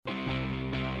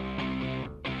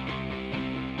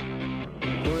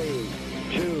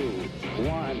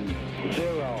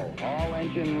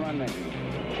engine running.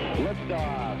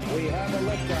 Liftoff. We have a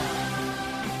liftoff.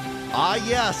 Ah,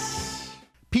 yes.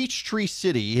 Peachtree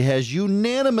City has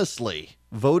unanimously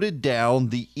voted down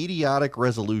the idiotic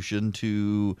resolution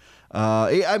to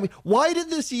I mean, why did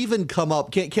this even come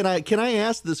up? Can I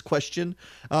ask this question?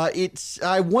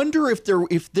 I wonder if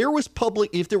there was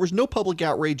no public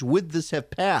outrage, would this have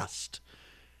passed?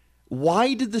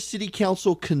 Why did the city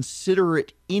council consider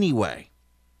it anyway?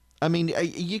 I mean,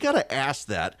 you got to ask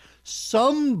that.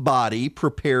 Somebody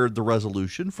prepared the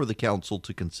resolution for the council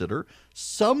to consider.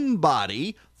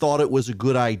 Somebody thought it was a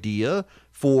good idea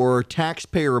for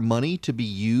taxpayer money to be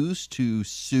used to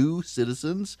sue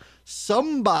citizens.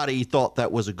 Somebody thought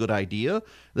that was a good idea.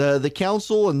 The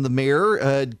council and the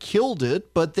mayor killed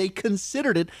it, but they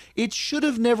considered it. It should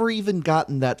have never even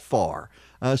gotten that far.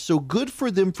 So good for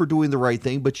them for doing the right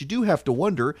thing, but you do have to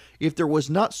wonder if there was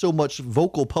not so much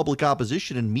vocal public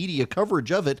opposition and media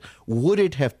coverage of it, would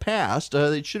it have passed?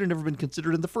 It should have never been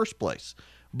considered in the first place,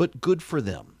 but good for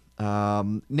them.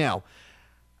 Now,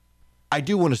 I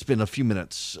do want to spend a few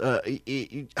minutes.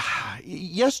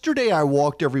 Yesterday, I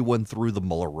walked everyone through the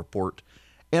Mueller report,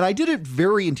 and I did it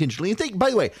very intentionally. And by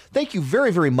the way, thank you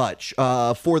very, very much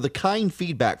for the kind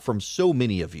feedback from so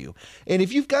many of you. And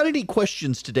if you've got any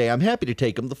questions today, I'm happy to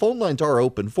take them. The phone lines are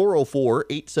open,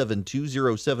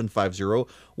 404-872-0750,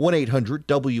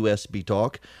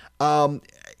 1-800-WSB-TALK.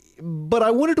 But I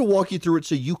wanted to walk you through it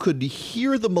so you could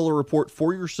hear the Mueller report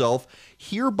for yourself,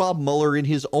 hear Bob Mueller in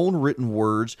his own written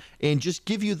words, and just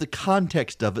give you the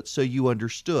context of it so you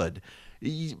understood.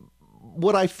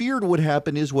 What I feared would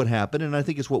happen is what happened, and I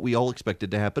think it's what we all expected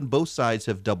to happen. Both sides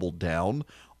have doubled down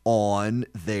on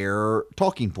their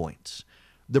talking points.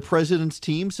 The president's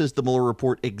team says the Mueller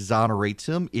report exonerates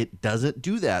him. It doesn't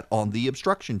do that on the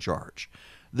obstruction charge.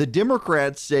 The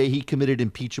Democrats say he committed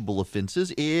impeachable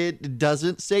offenses. It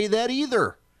doesn't say that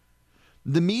either.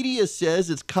 The media says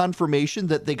it's confirmation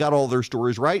that they got all their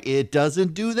stories right. It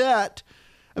doesn't do that.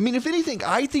 I mean, if anything,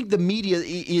 I think the media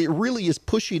it really is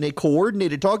pushing a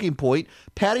coordinated talking point,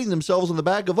 patting themselves on the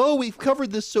back of, oh, we've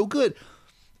covered this so good.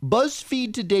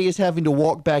 BuzzFeed today is having to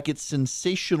walk back its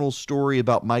sensational story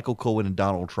about Michael Cohen and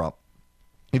Donald Trump.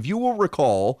 If you will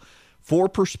recall, for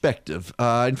perspective,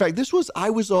 in fact, I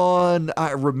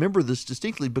remember this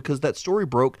distinctly because that story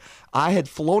broke. I had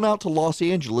flown out to Los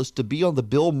Angeles to be on the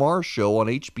Bill Maher show on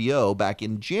HBO back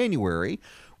in January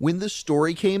when this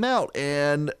story came out,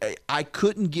 and I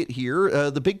couldn't get here.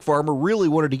 The Big Pharma really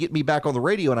wanted to get me back on the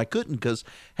radio, and I couldn't because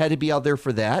I had to be out there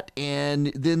for that.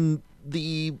 And then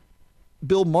the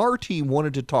Bill Maher team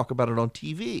wanted to talk about it on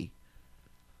TV.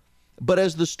 But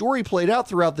as the story played out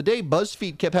throughout the day,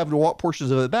 BuzzFeed kept having to walk portions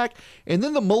of it back. And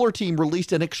then the Mueller team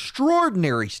released an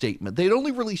extraordinary statement. They'd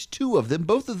only released two of them,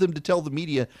 both of them to tell the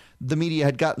media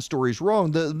had gotten stories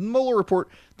wrong. The Mueller report,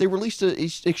 they released an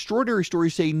extraordinary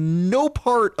story saying no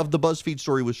part of the BuzzFeed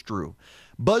story was true.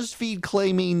 BuzzFeed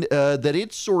claiming that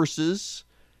its sources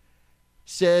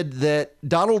said that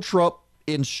Donald Trump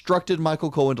instructed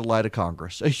Michael Cohen to lie to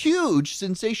Congress. A huge,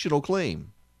 sensational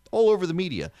claim all over the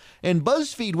media. And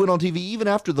BuzzFeed went on TV even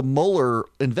after the Mueller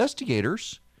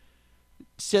investigators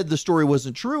said the story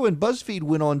wasn't true. And BuzzFeed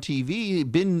went on TV,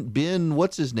 Ben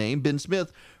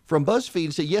Smith from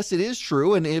BuzzFeed said, yes, it is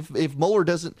true. And if Mueller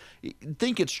doesn't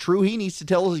think it's true, he needs to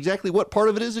tell us exactly what part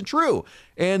of it isn't true.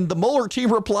 And the Mueller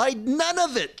team replied, none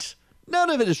of it. None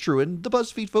of it is true. And the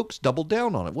BuzzFeed folks doubled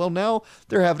down on it. Well, now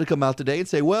they're having to come out today and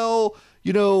say, well,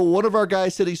 you know, one of our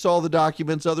guys said he saw the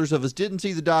documents. Others of us didn't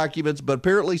see the documents, but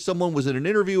apparently someone was in an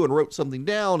interview and wrote something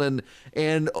down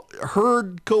and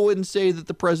heard Cohen say that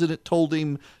the president told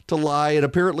him to lie. And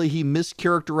apparently he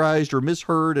mischaracterized or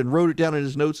misheard and wrote it down in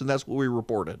his notes. And that's what we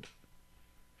reported.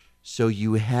 So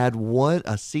you had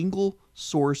a single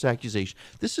source accusation.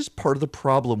 This is part of the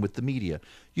problem with the media.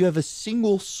 You have a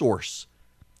single source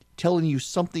telling you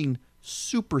something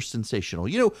super sensational.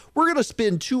 You know, we're going to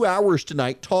spend 2 hours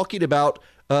tonight talking about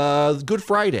Good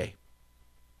Friday,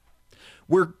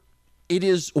 where it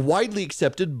is widely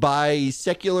accepted by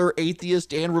secular,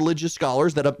 atheist, and religious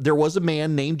scholars that there was a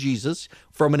man named Jesus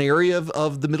from an area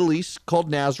of the Middle East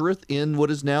called Nazareth in what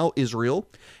is now Israel,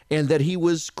 and that he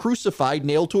was crucified,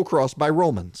 nailed to a cross by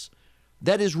Romans.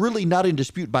 That is really not in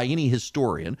dispute by any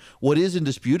historian. What is in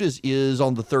dispute is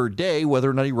on the third day, whether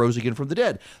or not he rose again from the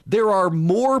dead. There are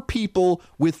more people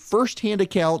with firsthand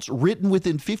accounts written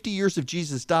within 50 years of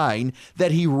Jesus dying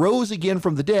that he rose again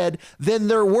from the dead than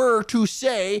there were to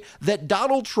say that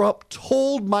Donald Trump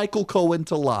told Michael Cohen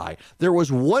to lie. There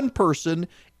was one person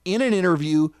in an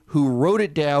interview who wrote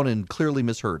it down and clearly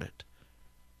misheard it.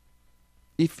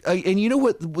 And you know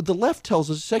what the left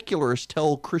tells us, secularists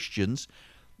tell Christians,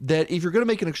 that if you're going to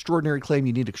make an extraordinary claim,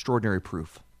 you need extraordinary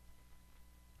proof.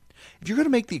 If you're going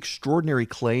to make the extraordinary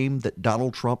claim that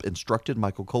Donald Trump instructed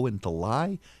Michael Cohen to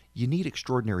lie, you need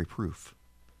extraordinary proof.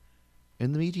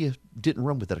 And the media didn't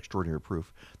run with that extraordinary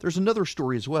proof. There's another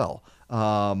story as well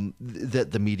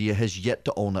that the media has yet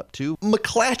to own up to.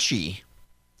 McClatchy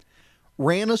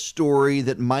ran a story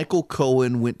that Michael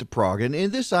Cohen went to Prague. And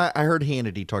this, I heard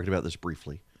Hannity talking about this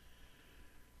briefly.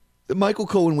 That Michael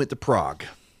Cohen went to Prague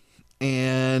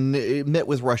and met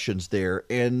with Russians there.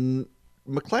 And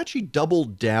McClatchy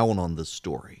doubled down on this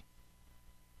story.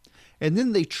 And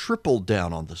then they tripled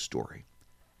down on the story.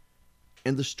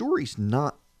 And the story's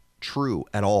not true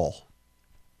at all.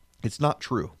 It's not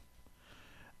true.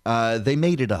 They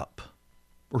made it up.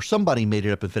 Or somebody made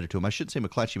it up and fed it to him. I shouldn't say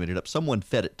McClatchy made it up. Someone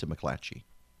fed it to McClatchy.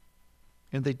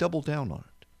 And they doubled down on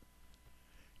it.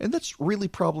 And that's really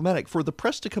problematic. For the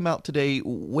press to come out today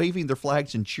waving their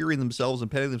flags and cheering themselves and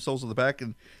patting themselves on the back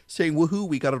and saying, woohoo,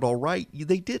 we got it all right.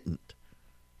 They didn't.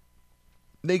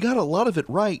 They got a lot of it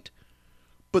right.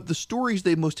 But the stories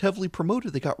they most heavily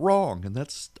promoted, they got wrong. And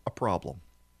that's a problem.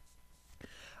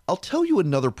 I'll tell you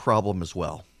another problem as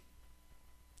well.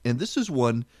 And this is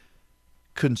one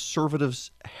conservatives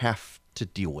have to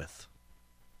deal with.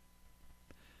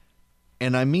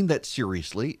 And I mean that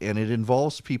seriously, and it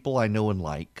involves people I know and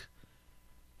like.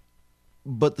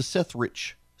 But the Seth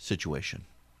Rich situation.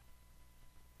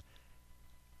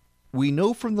 We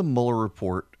know from the Mueller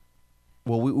report,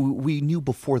 well, we knew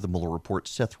before the Mueller report,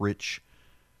 Seth Rich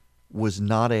was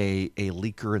not a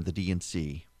leaker in the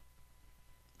DNC.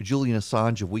 Julian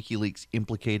Assange of WikiLeaks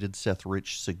implicated Seth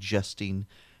Rich, suggesting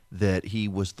that he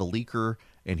was the leaker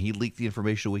and he leaked the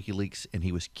information to WikiLeaks and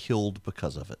he was killed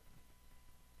because of it.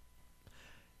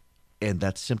 And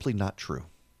that's simply not true.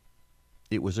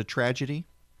 It was a tragedy.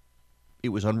 It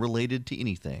was unrelated to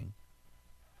anything.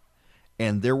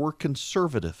 And there were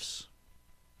conservatives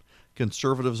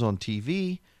on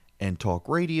TV and talk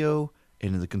radio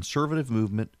and in the conservative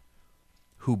movement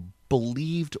who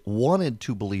wanted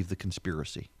to believe the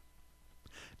conspiracy.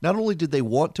 Not only did they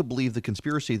want to believe the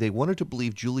conspiracy, they wanted to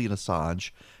believe Julian Assange.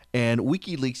 And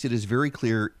WikiLeaks, it is very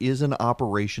clear, is an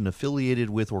operation affiliated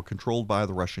with or controlled by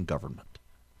the Russian government.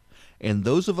 And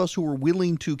those of us who were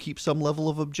willing to keep some level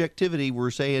of objectivity were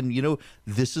saying,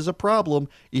 this is a problem.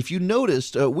 If you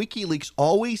noticed, WikiLeaks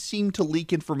always seemed to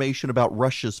leak information about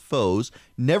Russia's foes,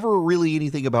 never really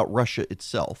anything about Russia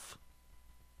itself.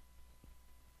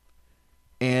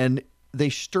 And they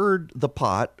stirred the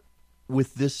pot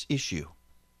with this issue.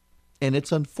 And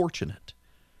it's unfortunate.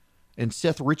 And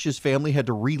Seth Rich's family had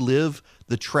to relive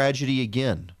the tragedy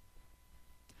again.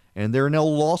 And there are no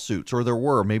lawsuits, or there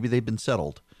were. Maybe they've been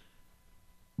settled.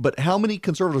 But how many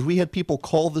conservatives, we had people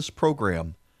call this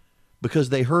program because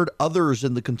they heard others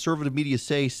in the conservative media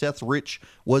say Seth Rich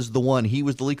was the one. He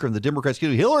was the leaker, and the Democrats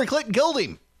killed him. Hillary Clinton killed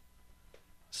him.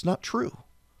 It's not true.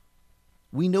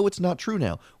 We know it's not true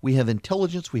now. We have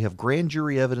intelligence. We have grand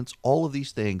jury evidence, all of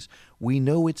these things. We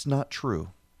know it's not true.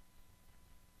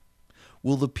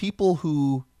 Will the people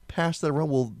who pass that around,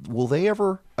 will they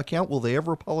ever account? Will they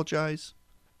ever apologize?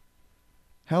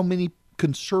 How many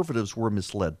conservatives were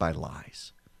misled by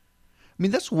lies? I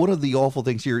mean, that's one of the awful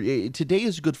things here. Today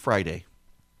is Good Friday.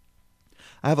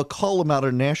 I have a column out,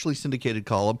 a nationally syndicated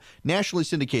column. Nationally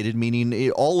syndicated,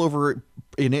 meaning all over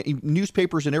in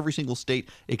newspapers in every single state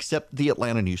except the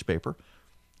Atlanta newspaper.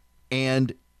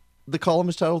 And the column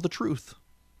is titled The Truth.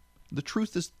 The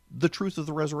truth is the truth of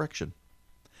the resurrection.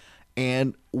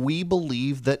 And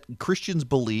Christians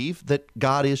believe that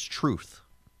God is truth.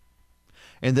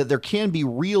 And that there can be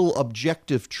real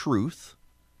objective truth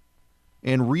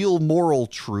and real moral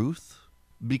truth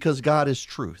because God is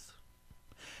truth.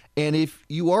 And if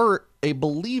you are a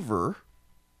believer,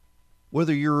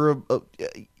 whether you're a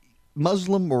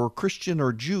Muslim or Christian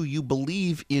or Jew, you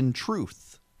believe in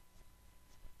truth.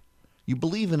 You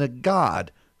believe in a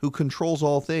God who controls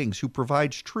all things, who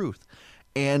provides truth.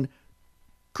 And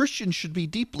Christians should be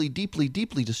deeply, deeply,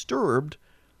 deeply disturbed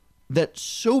that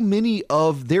so many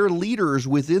of their leaders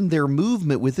within their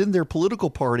movement, within their political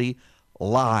party,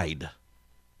 lied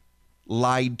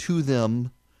to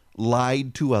them,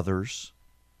 lied to others.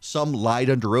 Some lied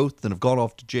under oath and have gone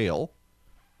off to jail,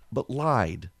 but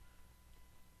lied.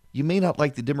 You may not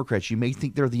like the Democrats. You may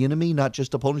think they're the enemy, not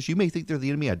just opponents. You may think they're the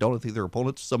enemy. I don't think they're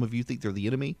opponents. Some of you think they're the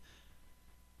enemy.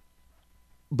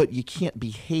 But you can't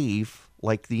behave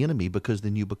like the enemy because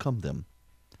then you become them.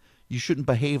 You shouldn't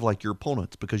behave like your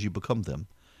opponents because you become them.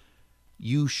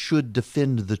 You should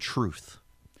defend the truth.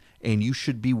 And you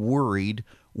should be worried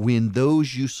when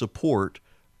those you support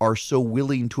are so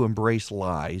willing to embrace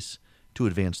lies to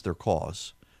advance their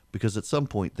cause. Because at some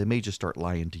point, they may just start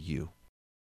lying to you.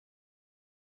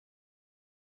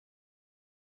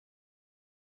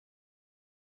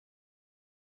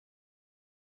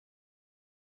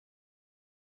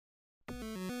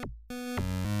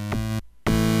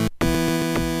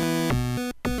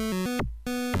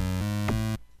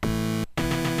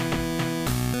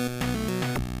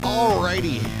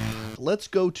 righty. Let's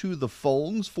go to the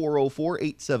phones,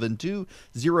 404-872-0750,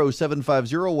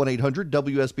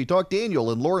 1-800-WSB Talk.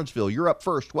 Daniel in Lawrenceville, you're up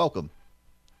first. Welcome.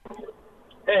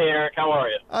 Hey, Eric. How are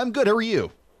you? I'm good. How are you?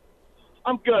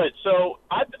 I'm good. So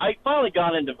I finally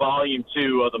got into Volume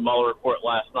 2 of the Mueller report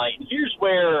last night, and here's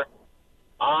where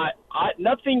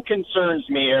nothing concerns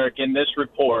me, Eric, in this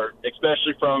report,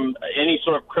 especially from any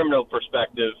sort of criminal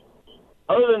perspective,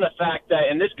 other than the fact that,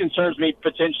 and this concerns me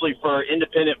potentially for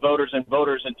independent voters and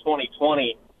voters in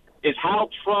 2020, is how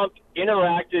Trump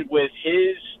interacted with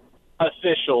his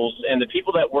officials and the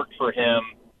people that worked for him,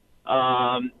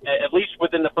 at least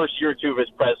within the first year or two of his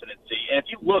presidency. And if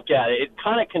you look at it, it's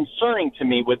kind of concerning to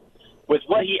me with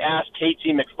what he asked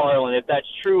KT McFarland, if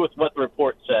that's true with what the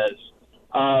report says,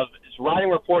 of writing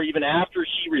a report even after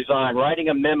she resigned, writing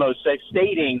a memo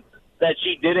stating that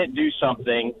she didn't do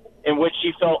something in which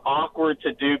she felt awkward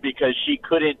to do because she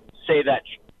couldn't say that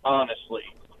honestly.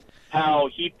 How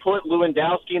he put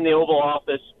Lewandowski in the Oval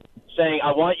Office saying,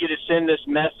 I want you to send this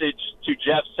message to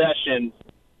Jeff Sessions,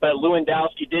 but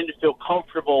Lewandowski didn't feel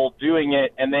comfortable doing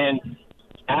it and then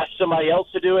asked somebody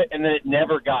else to do it, and then it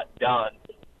never got done.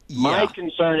 Yeah. My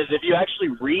concern is if you actually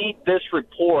read this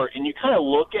report and you kind of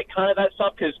look at kind of that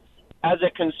stuff, because as a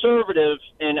conservative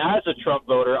and as a Trump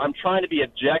voter, I'm trying to be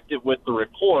objective with the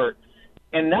report.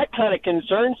 And that kind of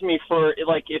concerns me for,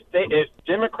 like, if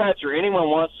Democrats or anyone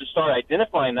wants to start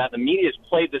identifying that, the media's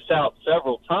played this out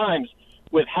several times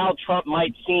with how Trump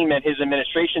might seem and his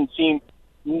administration seem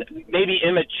maybe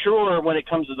immature when it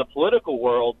comes to the political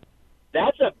world.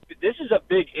 This is a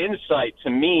big insight to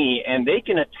me, and they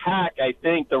can attack, I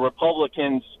think, the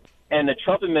Republicans and the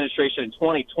Trump administration in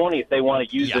 2020 if they want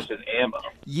to use this as ammo.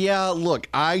 Yeah, look,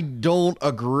 I don't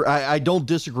agree. I don't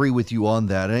disagree with you on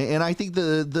that, and I think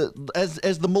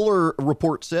as the Mueller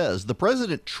report says, the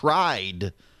president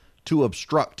tried to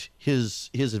obstruct his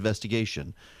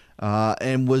investigation,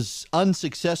 and was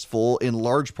unsuccessful in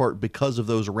large part because of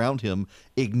those around him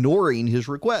ignoring his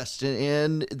request,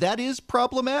 and that is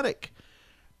problematic.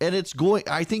 And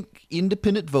I think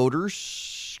independent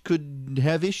voters could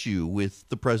have issue with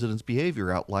the president's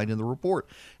behavior outlined in the report.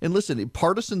 And listen,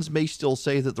 partisans may still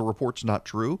say that the report's not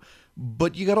true,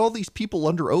 but you got all these people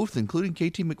under oath, including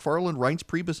KT McFarland, Reince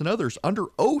Priebus, and others, under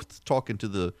oath talking to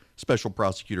the special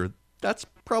prosecutor. That's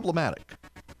problematic.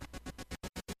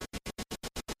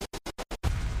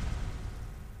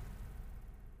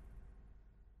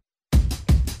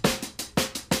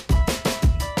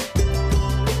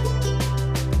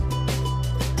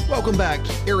 Welcome back.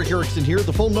 Eric Erickson here.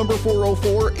 The phone number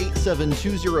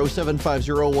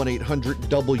 404-872-0750,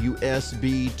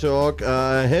 1-800-WSB Talk.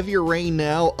 Heavier rain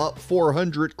now, up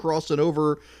 400, crossing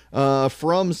over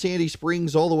from Sandy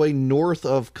Springs all the way north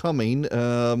of Cumming,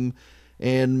 and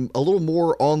a little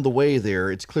more on the way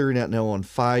there. It's clearing out now on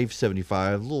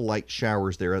 575. Little light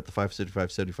showers there at the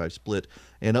 575-75 split,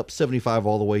 and up 75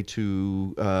 all the way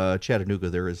to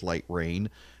Chattanooga. There is light rain.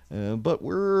 But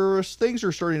things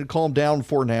are starting to calm down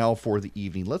for now for the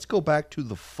evening. Let's go back to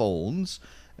the phones.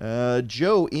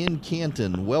 Joe in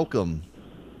Canton, welcome.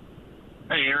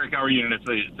 Hey, Eric, how are you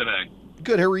today?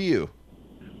 Good, how are you?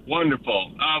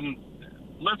 Wonderful.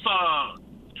 Let's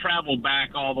travel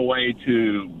back all the way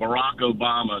to Barack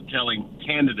Obama telling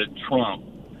candidate Trump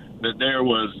that there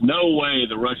was no way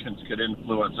the Russians could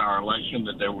influence our election,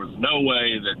 that there was no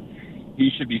way that he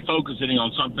should be focusing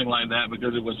on something like that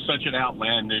because it was such an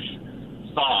outlandish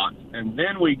thought. And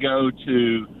then we go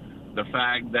to the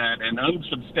fact that an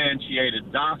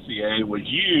unsubstantiated dossier was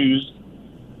used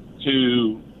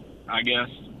to, I guess,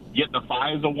 get the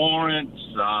FISA warrants,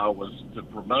 was to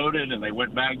promote it, and they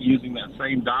went back using that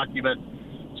same document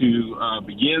to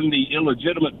begin the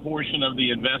illegitimate portion of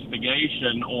the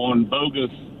investigation on bogus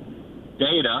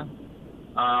data.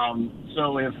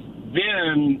 So if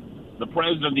then the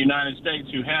President of the United States,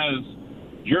 who has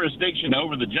jurisdiction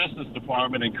over the Justice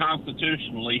Department and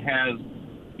constitutionally has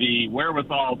the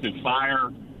wherewithal to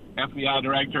fire FBI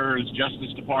directors,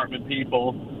 Justice Department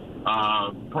people,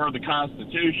 per the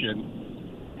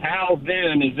Constitution, how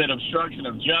then is it obstruction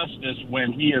of justice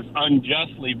when he is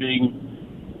unjustly being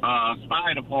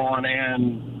spied upon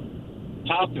and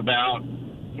talked about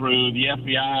through the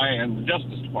FBI and the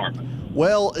Justice Department?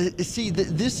 Well, see,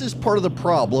 this is part of the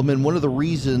problem, and one of the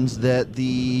reasons that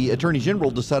the Attorney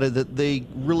General decided that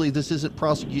this isn't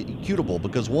prosecutable,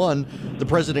 because one, the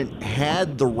president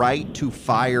had the right to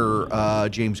fire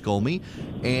James Comey,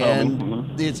 and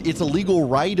it's a legal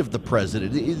right of the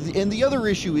president. And the other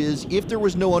issue is, if there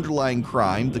was no underlying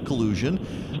crime, the collusion,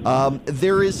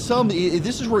 there is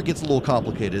this is where it gets a little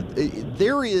complicated.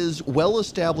 There is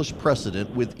well-established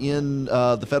precedent within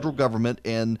the federal government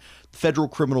and federal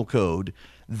criminal code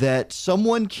that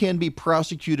someone can be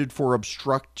prosecuted for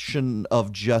obstruction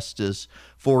of justice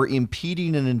for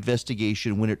impeding an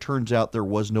investigation when it turns out there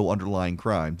was no underlying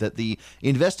crime, that the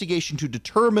investigation to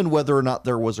determine whether or not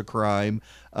there was a crime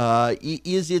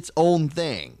is its own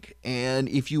thing. And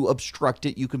if you obstruct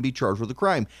it, you can be charged with a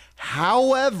crime.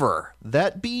 However,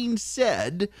 that being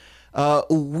said,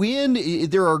 when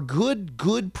there are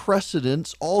good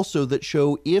precedents also that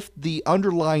show if the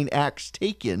underlying acts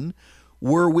taken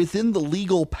were within the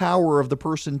legal power of the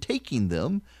person taking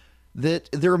them, that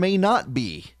there may not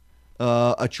be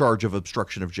a charge of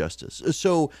obstruction of justice.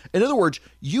 So, in other words,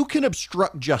 you can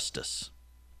obstruct justice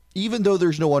even though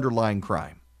there's no underlying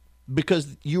crime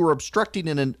because you are obstructing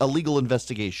a legal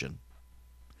investigation,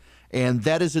 and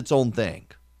that is its own thing.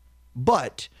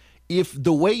 But if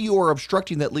the way you are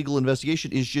obstructing that legal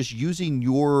investigation is just using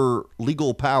your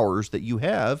legal powers that you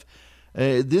have,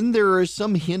 then there is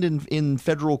some hint in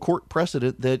federal court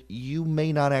precedent that you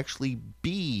may not actually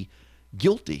be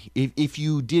guilty if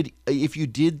you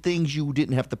did things you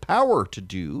didn't have the power to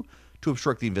do to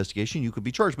obstruct the investigation. You could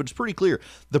be charged. But it's pretty clear.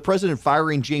 The president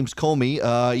firing James Comey,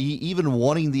 even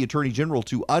wanting the attorney general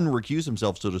to unrecuse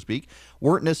himself, so to speak,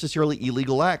 weren't necessarily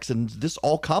illegal acts. And this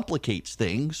all complicates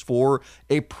things for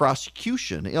a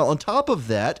prosecution. You know, on top of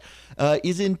that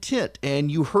is intent.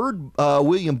 And you heard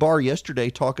William Barr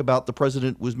yesterday talk about the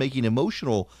president was making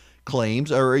emotional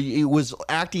claims, or it was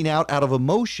acting out of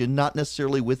emotion, not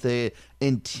necessarily with a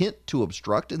intent to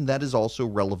obstruct, and that is also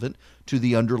relevant to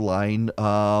the underlying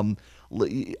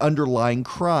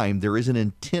crime. There is an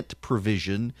intent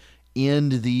provision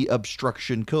in the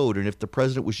obstruction code, and if the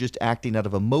president was just acting out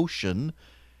of emotion,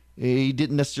 he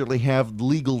didn't necessarily have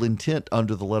legal intent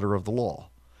under the letter of the law.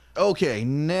 Okay,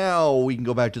 now we can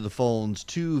go back to the phones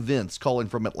to Vince calling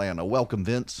from Atlanta. Welcome,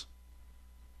 Vince.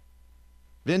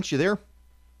 Vince, you there?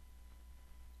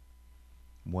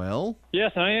 Well,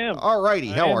 yes, I am. All righty.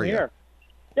 How are you? Here.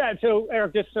 Yeah. So,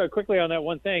 Eric, just quickly on that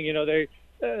one thing, you know, they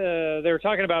were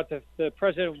talking about the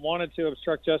president wanted to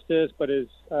obstruct justice, but his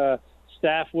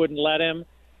staff wouldn't let him.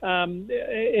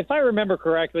 If I remember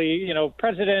correctly, you know,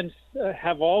 presidents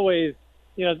have always,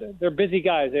 you know, they're busy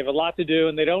guys. They have a lot to do,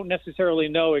 and they don't necessarily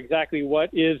know exactly what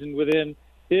is and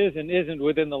isn't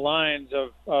within the lines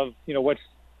of you know, what's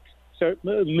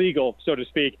legal, so to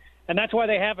speak. And that's why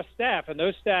they have a staff, and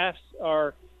those staffs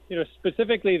are, you know,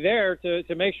 specifically there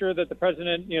to make sure that the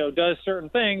president, you know, does certain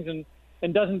things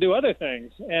and doesn't do other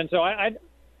things. And so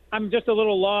I'm just a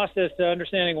little lost as to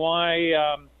understanding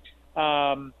why,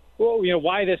 well, you know,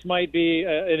 why this might be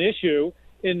an issue.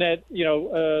 In that, you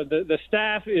know, the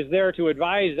staff is there to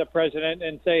advise the president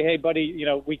and say, hey, buddy, you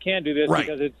know, we can't do this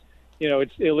because it's, you know,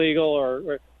 it's illegal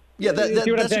or yeah,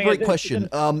 that's a great question.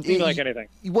 It seem like anything.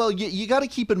 Well, you got to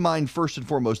keep in mind, first and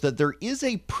foremost, that there is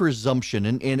a presumption,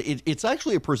 and it's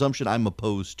actually a presumption I'm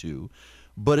opposed to,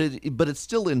 but it's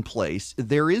still in place.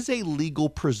 There is a legal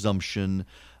presumption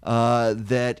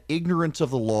that ignorance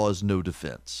of the law is no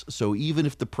defense. So even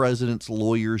if the president's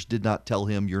lawyers did not tell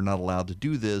him you're not allowed to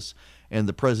do this, and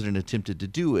the president attempted to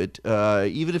do it,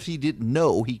 even if he didn't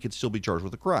know, he could still be charged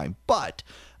with a crime. But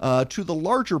to the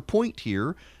larger point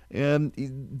here,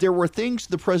 there were things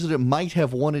the president might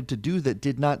have wanted to do that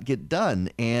did not get done,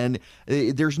 and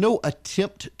there's no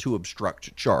attempt to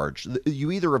obstruct charge.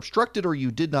 You either obstructed or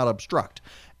you did not obstruct.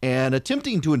 And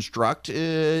attempting to obstruct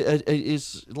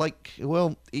is like,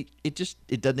 well, it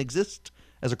doesn't exist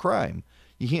as a crime.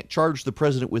 You can't charge the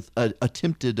president with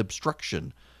attempted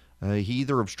obstruction. He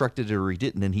either obstructed it or he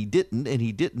didn't, and he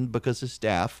didn't because his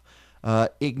staff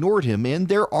ignored him. And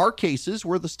there are cases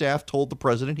where the staff told the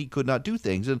president he could not do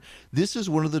things. And this is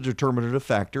one of the determinative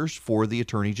factors for the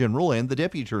attorney general and the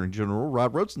deputy attorney general,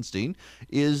 Rod Rosenstein,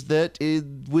 is that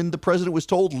when the president was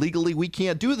told legally we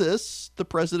can't do this, the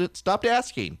president stopped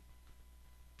asking.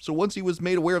 So once he was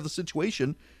made aware of the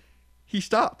situation, he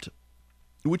stopped,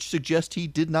 which suggests he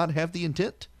did not have the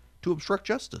intent to obstruct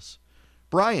justice.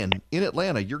 Brian, in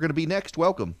Atlanta, you're going to be next.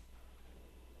 Welcome.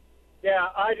 Yeah,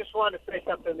 I just wanted to say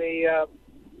something.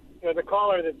 The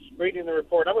caller that's reading the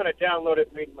report, I'm going to download it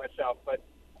and read it myself. But,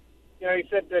 you know, he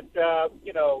said that,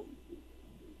 you know,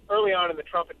 early on in the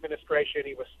Trump administration,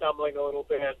 he was stumbling a little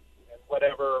bit and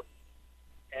whatever,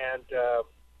 and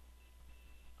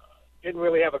didn't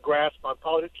really have a grasp on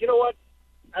politics. You know what?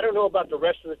 I don't know about the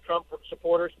rest of the Trump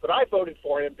supporters, but I voted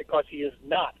for him because he is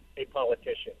not a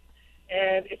politician.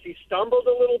 And if he stumbled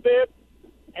a little bit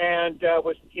and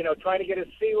was, you know, trying to get his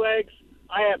sea legs,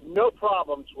 I have no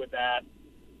problems with that.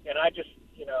 And I just,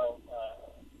 you know,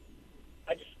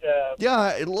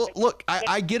 yeah, look,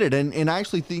 I get it. And I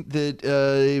actually think that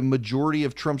a majority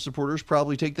of Trump supporters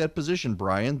probably take that position,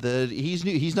 Brian, that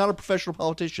he's not a professional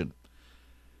politician.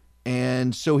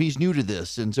 And so he's new to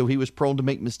this, and so he was prone to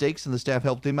make mistakes, and the staff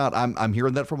helped him out. I'm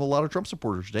hearing that from a lot of Trump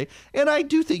supporters today, and I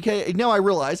do think, now I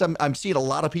realize I'm seeing a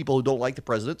lot of people who don't like the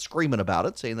president screaming about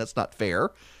it, saying that's not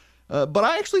fair. But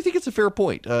I actually think it's a fair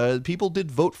point. People did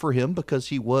vote for him because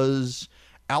he was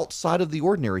outside of the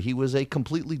ordinary. He was a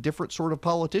completely different sort of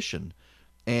politician.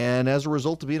 And as a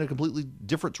result of being a completely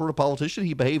different sort of politician,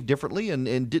 he behaved differently and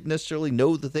didn't necessarily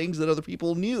know the things that other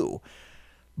people knew.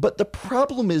 But the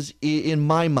problem is, in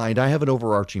my mind, I have an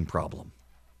overarching problem.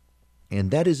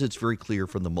 And that is, it's very clear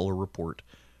from the Mueller report,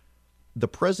 the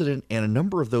president and a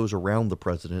number of those around the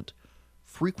president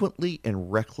frequently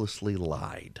and recklessly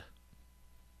lied.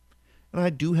 And I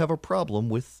do have a problem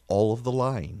with all of the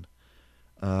lying.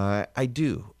 I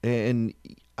do. And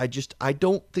I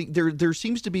don't think there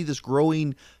seems to be this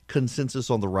growing consensus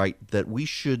on the right that we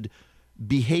should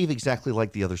behave exactly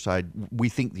like the other side, we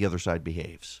think the other side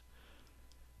behaves.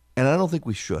 And I don't think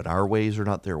we should. Our ways are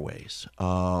not their ways.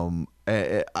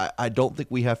 I don't think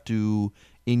we have to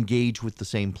engage with the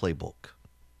same playbook.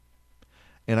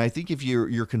 And I think if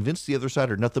you're convinced the other side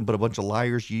are nothing but a bunch of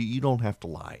liars, you don't have to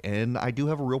lie. And I do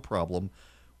have a real problem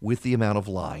with the amount of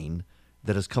lying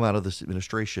that has come out of this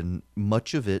administration,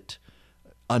 much of it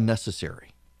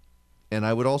unnecessary. And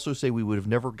I would also say we would have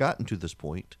never gotten to this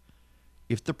point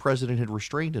if the president had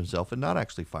restrained himself and not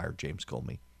actually fired James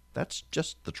Comey. That's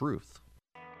just the truth.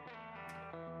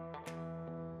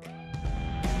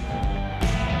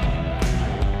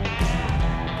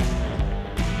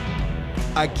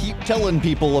 I keep telling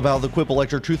people about the Quip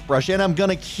electric toothbrush, and I'm going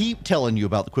to keep telling you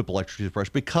about the Quip electric toothbrush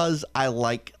because I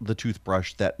like the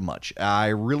toothbrush that much. I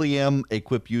really am a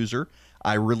Quip user.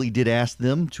 I really did ask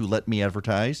them to let me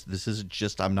advertise. This isn't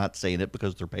just, I'm not saying it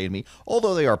because they're paying me,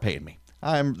 although they are paying me.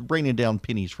 I'm raining down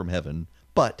pennies from heaven,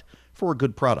 but for a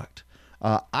good product.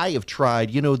 I have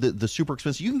tried, the super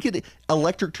expensive. You can get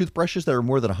electric toothbrushes that are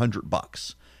more than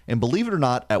 $100. And believe it or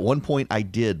not, at one point I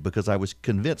did because I was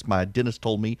convinced. My dentist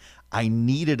told me I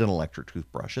needed an electric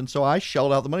toothbrush. And so I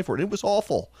shelled out the money for it. It was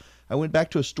awful. I went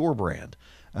back to a store brand.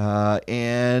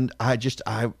 And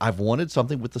I've wanted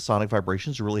something with the sonic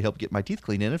vibrations to really help get my teeth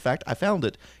clean. And in fact, I found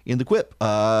it in the Quip,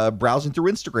 browsing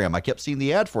through Instagram. I kept seeing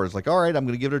the ad for it. It's like, all right, I'm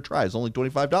going to give it a try. It's only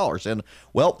 $25. And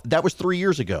well, that was 3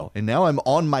 years ago. And now I'm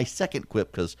on my second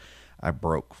Quip because I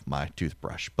broke my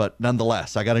toothbrush. But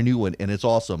nonetheless, I got a new one and it's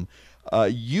awesome.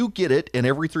 You get it, and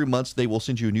every 3 months they will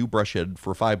send you a new brush head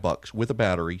for $5 with a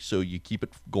battery, so you keep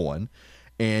it going.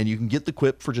 And you can get the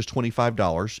Quip for just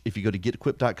 $25 if you go to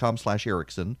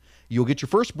getquip.com/Erickson. You'll get your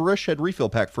first brush head refill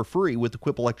pack for free with the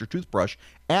Quip electric toothbrush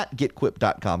at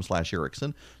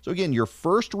getquip.com/Erickson. So again, your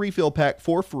first refill pack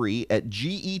for free at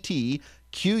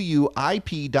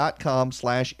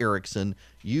getquip.com/Erickson.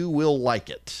 You will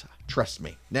like it. Trust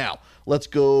me. Now, let's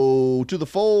go to the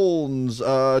phones.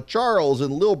 Charles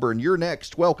in Lilburn, you're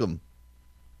next. Welcome.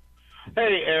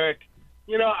 Hey, Eric.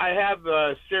 I have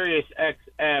a Sirius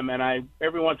XM, and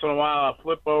every once in a while I'll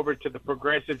flip over to the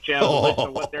progressive channel to listen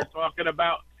to what they're talking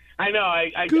about. I know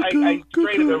I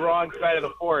stray to the wrong side of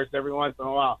the forest every once in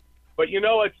a while. But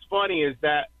what's funny is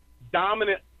that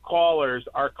dominant callers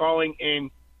are calling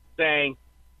in saying,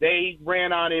 they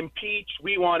ran on impeach.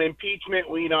 We want impeachment.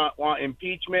 We don't want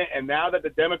impeachment. And now that the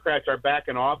Democrats are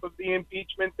backing off of the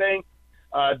impeachment thing,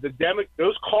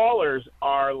 those callers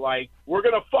are like, we're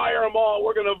going to fire them all.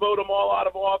 We're going to vote them all out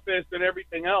of office and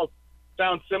everything else.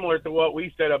 Sounds similar to what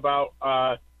we said about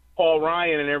Paul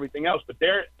Ryan and everything else. But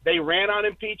they ran on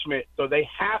impeachment, so they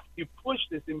have to push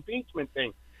this impeachment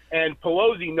thing. And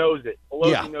Pelosi knows it.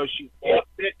 Pelosi knows she's lost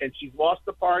it, and she's lost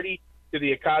the party to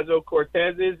the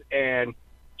Ocasio-Cortezes, and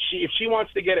if she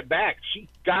wants to get it back, she's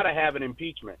got to have an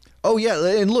impeachment. Oh, yeah.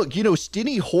 And look,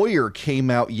 Steny Hoyer came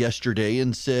out yesterday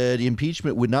and said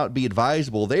impeachment would not be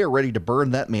advisable. They are ready to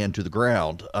burn that man to the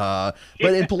ground. And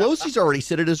Pelosi's already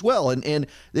said it as well.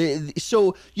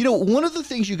 So, one of the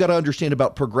things you got to understand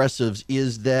about progressives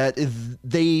is that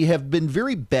they have been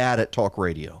very bad at talk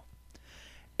radio.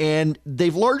 And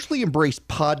they've largely embraced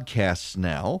podcasts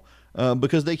now.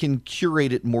 Because they can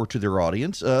curate it more to their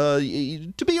audience.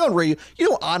 To be on radio,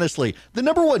 honestly, the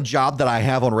number one job that I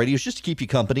have on radio is just to keep you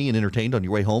company and entertained on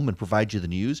your way home and provide you the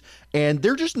news. And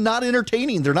they're just not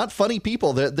entertaining. They're not funny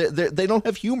people. They don't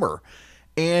have humor.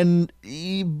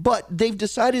 But they've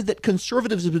decided that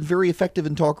conservatives have been very effective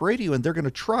in talk radio, and they're going to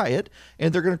try it,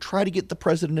 and they're going to try to get the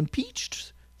president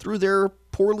impeached through their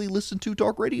poorly listened to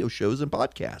talk radio shows and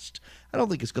podcasts. I don't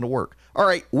think it's going to work. All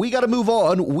right, we got to move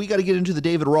on. We got to get into the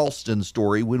David Ralston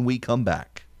story when we come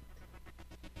back.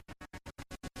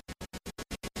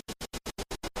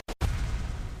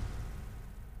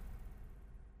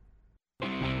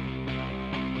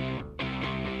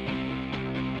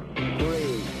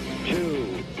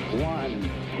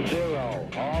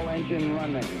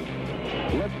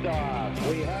 Liftoff.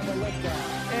 We have a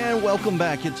liftoff. And welcome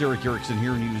back. It's Eric Erickson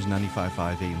here, News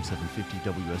 95.5 AM 750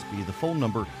 WSB. The phone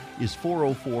number is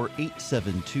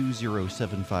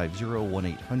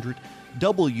 404-872-0750,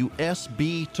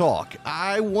 1-800-WSB Talk.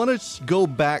 I want to go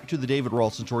back to the David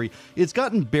Ralston story. It's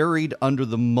gotten buried under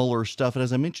the Mueller stuff, and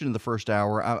as I mentioned in the first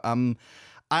hour,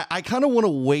 I kind of want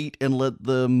to wait and let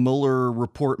the Mueller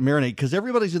report marinate, because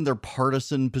everybody's in their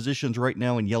partisan positions right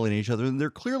now and yelling at each other, and there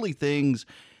are clearly things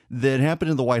that happened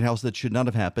in the White House that should not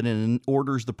have happened, and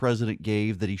orders the president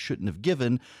gave that he shouldn't have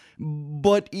given.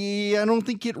 But I don't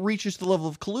think it reaches the level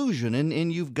of collusion.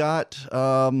 And you've got,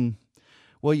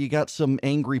 you got some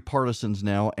angry partisans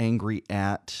now angry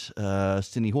at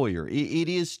Steny Hoyer. It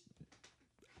is,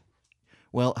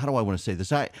 well, how do I want to say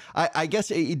this? I guess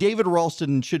David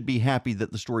Ralston should be happy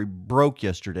that the story broke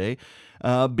yesterday,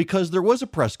 because there was a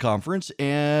press conference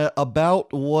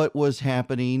about what was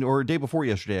happening, or day before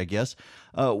yesterday, I guess,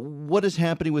 what is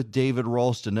happening with David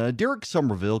Ralston. Derek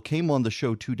Somerville came on the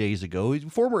show 2 days ago. He's a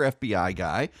former FBI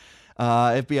guy,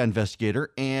 FBI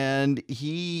investigator, and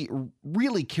he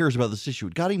really cares about this issue.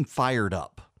 It got him fired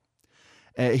up.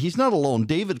 He's not alone.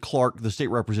 David Clark, the state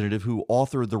representative who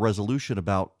authored the resolution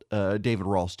about David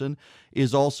Ralston,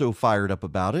 is also fired up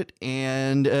about it.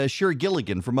 And Sherry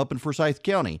Gilligan from up in Forsyth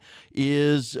County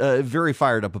is very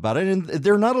fired up about it. And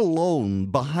they're not alone.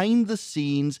 Behind the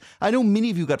scenes, I know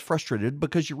many of you got frustrated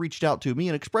because you reached out to me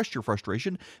and expressed your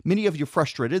frustration. Many of you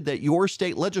frustrated that your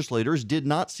state legislators did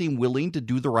not seem willing to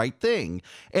do the right thing.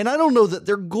 And I don't know that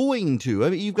they're going to. I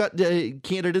mean, you've got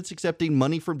candidates accepting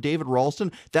money from David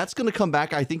Ralston. That's going to come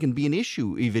back, I think, and be an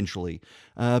issue eventually.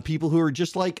 People who are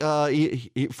just like,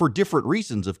 for different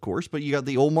reasons, of course, but you got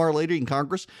the Omar lady in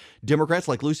Congress, Democrats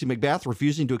like Lucy McBath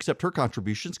refusing to accept her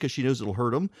contributions because she knows it'll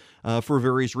hurt them for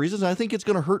various reasons. I think it's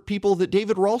going to hurt people that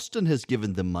David Ralston has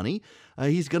given them money.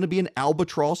 He's going to be an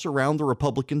albatross around the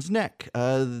Republicans' neck.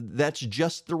 That's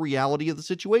just the reality of the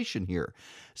situation here.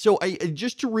 So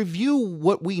just to review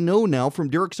what we know now from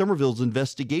Derek Somerville's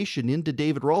investigation into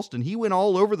David Ralston, he went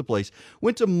all over the place,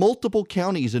 went to multiple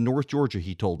counties in North Georgia,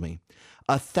 he told me.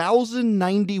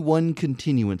 1,091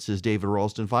 continuances David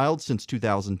Ralston filed since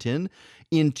 2010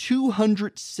 in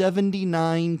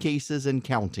 279 cases and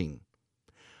counting.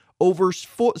 Over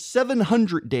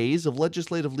 700 days of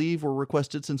legislative leave were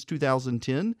requested since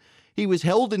 2010. He was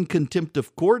held in contempt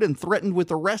of court and threatened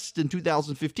with arrest in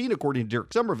 2015, according to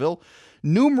Derek Somerville.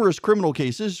 Numerous criminal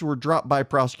cases were dropped by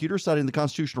prosecutors, citing the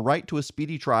constitutional right to a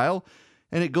speedy trial.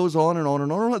 And it goes on and on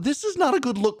and on and on. This is not a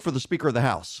good look for the Speaker of the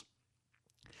House.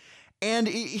 And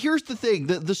here's the thing,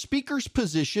 the Speaker's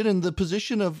position and the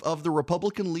position of the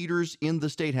Republican leaders in the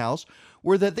State House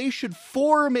were that they should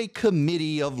form a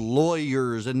committee of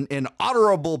lawyers and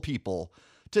honorable people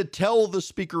to tell the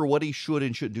Speaker what he should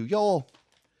and shouldn't do. Y'all,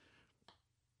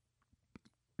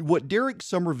 what Derek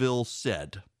Somerville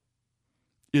said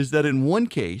is that in one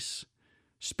case,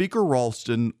 Speaker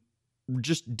Ralston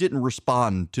just didn't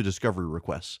respond to discovery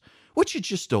requests, which you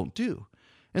just don't do.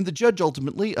 And the judge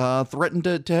ultimately threatened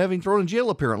to have him thrown in jail,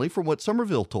 apparently, from what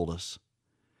Somerville told us.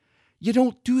 You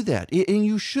don't do that. And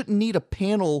you shouldn't need a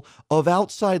panel of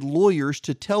outside lawyers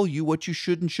to tell you what you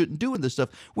should and shouldn't do in this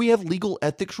stuff. We have legal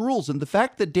ethics rules. And the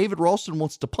fact that David Ralston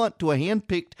wants to punt to a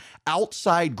handpicked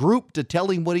outside group to tell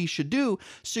him what he should do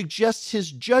suggests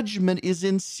his judgment is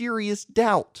in serious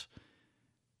doubt.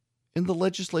 And the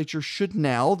legislature should,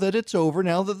 now that it's over,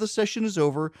 now that the session is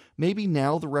over, maybe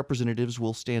now the representatives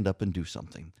will stand up and do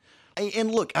something. And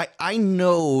look, I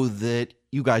know that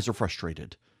you guys are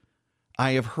frustrated.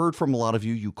 I have heard from a lot of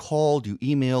you. You called, you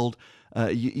emailed,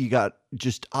 you got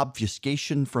just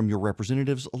obfuscation from your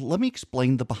representatives. Let me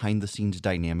explain the behind-the-scenes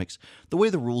dynamics, the way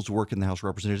the rules work in the House of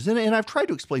Representatives. And I've tried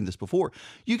to explain this before.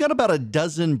 You got about a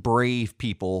dozen brave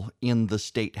people in the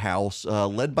State House,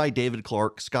 led by David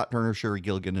Clark, Scott Turner, Sherry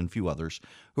Gilligan, and a few others,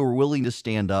 who are willing to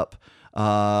stand up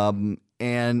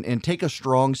and take a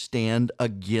strong stand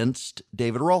against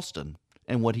David Ralston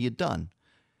and what he had done.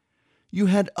 You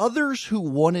had others who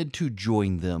wanted to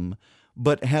join them,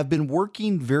 but have been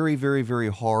working very, very, very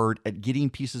hard at getting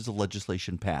pieces of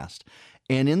legislation passed.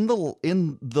 And in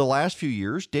the last few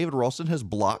years, David Ralston has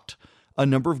blocked a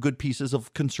number of good pieces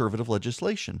of conservative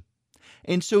legislation.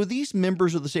 And so these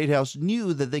members of the State House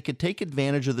knew that they could take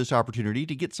advantage of this opportunity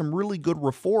to get some really good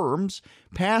reforms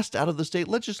passed out of the state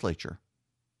legislature.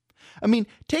 I mean,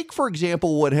 take, for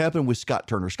example, what happened with Scott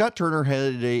Turner. Scott Turner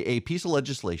had a piece of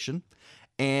legislation,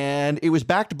 and it was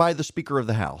backed by the Speaker of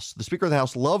the House. The Speaker of the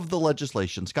House loved the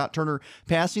legislation. Scott Turner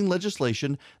passing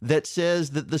legislation that says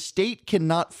that the state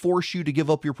cannot force you to give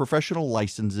up your professional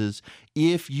licenses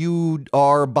if you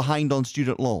are behind on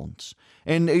student loans.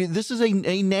 And this is a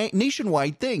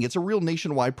nationwide thing. It's a real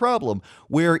nationwide problem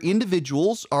where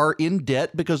individuals are in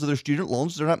debt because of their student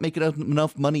loans. They're not making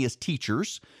enough money as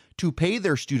teachers to pay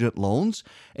their student loans,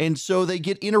 and so they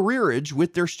get in arrearage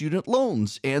with their student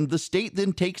loans. And the state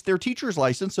then takes their teacher's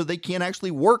license so they can't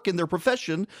actually work in their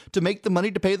profession to make the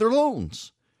money to pay their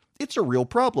loans. It's a real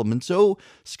problem. And so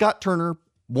Scott Turner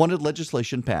wanted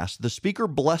legislation passed. The speaker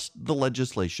blessed the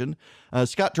legislation.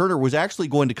 Scott Turner was actually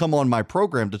going to come on my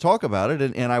program to talk about it,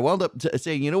 and I wound up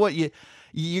saying, you know what,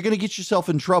 you're going to get yourself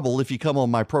in trouble if you come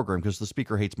on my program because the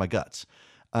speaker hates my guts.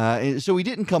 So he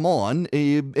didn't come on,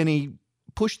 and he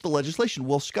pushed the legislation.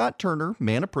 Well, Scott Turner,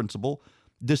 man of principle,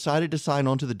 decided to sign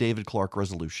on to the David Clark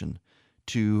resolution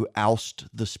to oust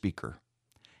the speaker.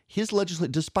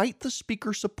 Despite the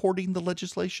speaker supporting the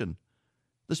legislation,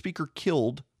 the speaker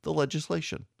killed the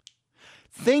legislation.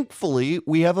 Thankfully,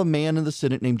 we have a man in the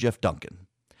Senate named Jeff Duncan,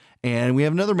 and we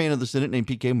have another man in the Senate named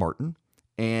P.K. Martin,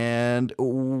 and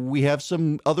we have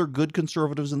some other good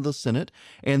conservatives in the Senate,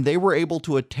 and they were able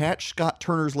to attach Scott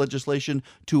Turner's legislation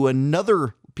to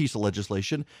another piece of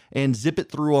legislation and zip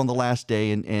it through on the last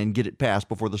day and get it passed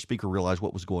before the speaker realized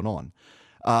what was going on.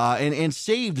 And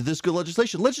saved this good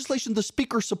legislation the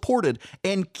speaker supported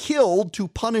and killed to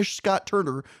punish Scott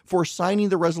Turner for signing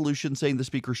the resolution saying the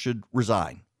speaker should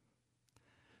resign.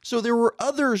 So there were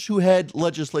others who had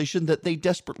legislation that they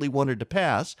desperately wanted to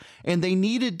pass, and they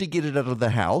needed to get it out of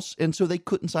the House, and so they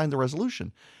couldn't sign the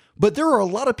resolution. But there are a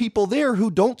lot of people there who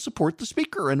don't support the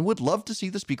speaker and would love to see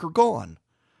the speaker gone.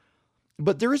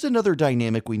 But there is another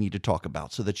dynamic we need to talk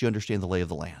about so that you understand the lay of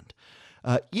the land.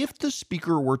 If the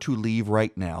speaker were to leave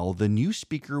right now, the new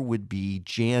speaker would be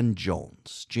Jan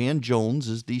Jones. Jan Jones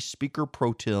is the Speaker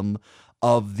Pro Tem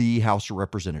of the House of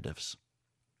Representatives.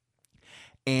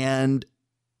 And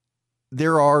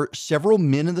there are several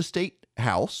men in the state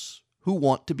House who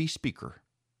want to be Speaker.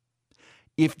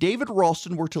 If David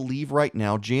Ralston were to leave right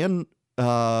now, Jan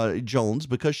Jones,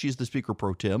 because she's the Speaker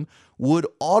Pro Tem, would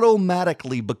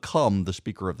automatically become the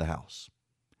Speaker of the House.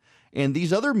 And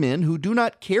these other men who do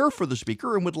not care for the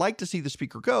speaker and would like to see the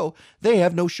speaker go, they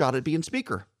have no shot at being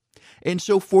speaker. And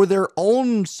so for their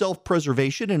own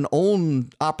self-preservation and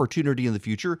own opportunity in the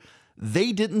future,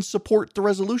 they didn't support the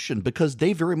resolution because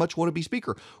they very much want to be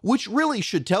speaker, which really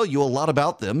should tell you a lot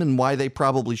about them and why they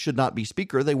probably should not be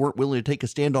speaker. They weren't willing to take a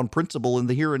stand on principle in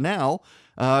the here and now,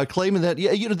 claiming that,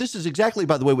 this is exactly,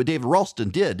 by the way, what David Ralston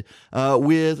did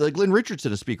with Glenn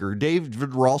Richardson as speaker.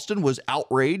 David Ralston was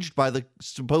outraged by the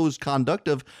supposed conduct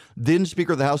of then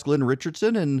Speaker of the House, Glenn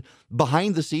Richardson, and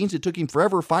behind the scenes, it took him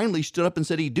forever, finally stood up and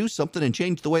said he'd do something and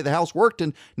change the way the House worked,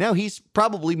 and now he's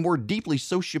probably more deeply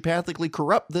sociopathically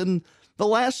corrupt than the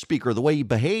last speaker. The way he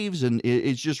behaves and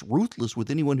is just ruthless with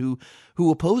anyone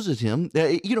who opposes him.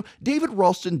 David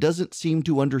Ralston doesn't seem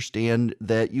to understand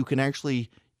that you can actually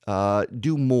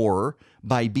do more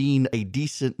by being a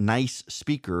decent, nice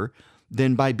speaker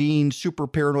than by being super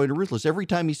paranoid and ruthless. Every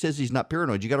time he says he's not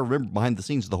paranoid, you got to remember behind the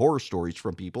scenes the horror stories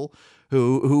from people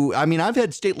who I've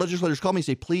had state legislators call me and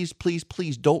say, please, please,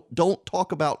 please don't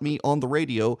talk about me on the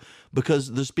radio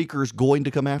because the speaker is going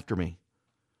to come after me.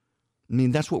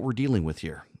 That's what we're dealing with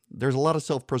here. There's a lot of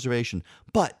self-preservation,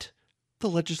 but the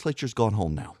legislature's gone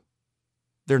home now.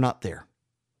 They're not there.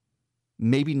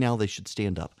 Maybe now they should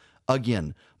stand up.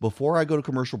 Again, before I go to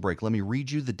commercial break, let me read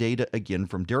you the data again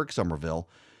from Derek Somerville.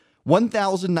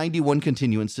 1,091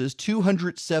 continuances,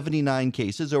 279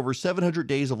 cases, over 700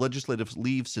 days of legislative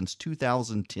leave since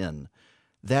 2010.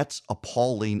 That's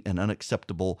appalling and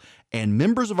unacceptable. And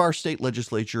members of our state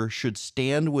legislature should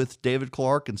stand with David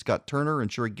Clark and Scott Turner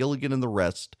and Sherry Gilligan and the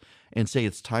rest and say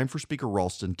it's time for Speaker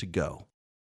Ralston to go.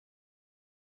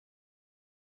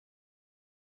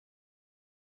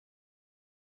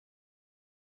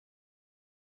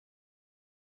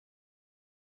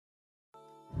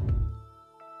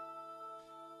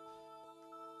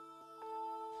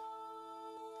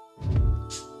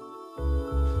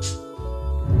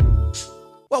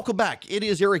 Welcome back. It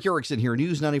is Eric Erickson here,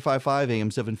 News 95.5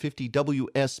 AM 750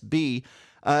 WSB.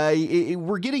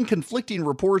 We're getting conflicting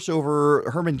reports over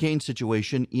Herman Cain's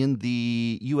situation in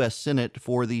the U.S. Senate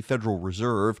for the Federal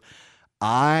Reserve.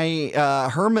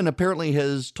 Herman apparently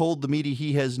has told the media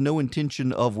he has no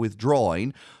intention of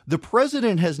withdrawing. The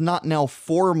president has not now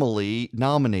formally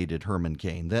nominated Herman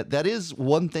Cain. That is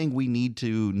one thing we need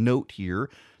to note here.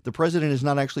 The president has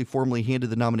not actually formally handed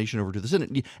the nomination over to the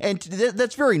Senate. And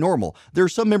that's very normal. There are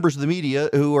some members of the media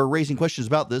who are raising questions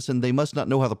about this, and they must not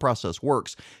know how the process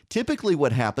works. Typically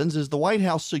what happens is the White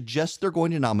House suggests they're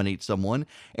going to nominate someone,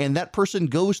 and that person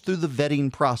goes through the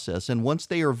vetting process. And once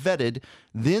they are vetted,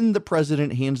 then the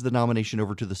president hands the nomination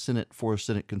over to the Senate for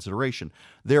Senate consideration.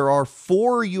 There are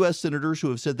 4 U.S. senators who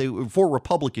have said 4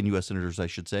 Republican U.S. senators, I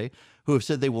should say, who have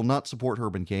said they will not support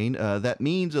Herman Cain. That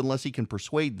means unless he can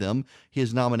persuade them,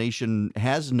 his nomination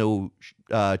has no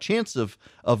chance of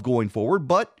going forward,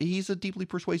 but he's a deeply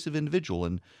persuasive individual,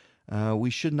 and we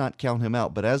should not count him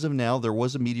out. But as of now, there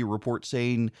was a media report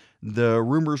saying the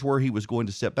rumors were he was going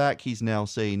to step back. He's now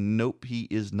saying, nope, he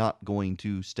is not going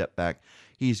to step back.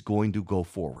 He's going to go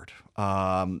forward.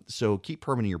 So keep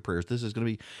Herman in your prayers. This is going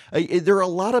to be... there are a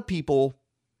lot of people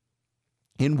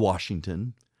in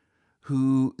Washington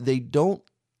who they don't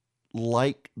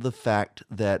like the fact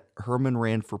that Herman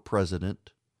ran for president,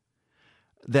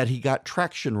 that he got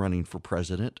traction running for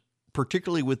president,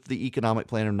 particularly with the economic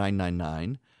plan of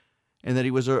 999, and that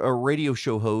he was a radio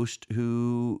show host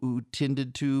who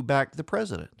tended to back the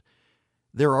president.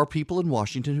 There are people in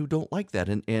Washington who don't like that,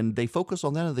 and they focus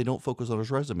on that, and they don't focus on his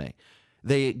resume.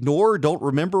 They ignore, don't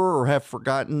remember, or have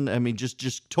forgotten,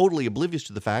 just totally oblivious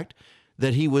to the fact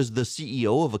that he was the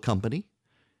CEO of a company,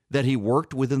 that he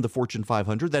worked within the Fortune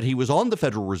 500, that he was on the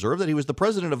Federal Reserve, that he was the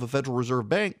president of a Federal Reserve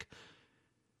Bank.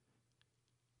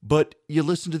 But you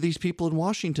listen to these people in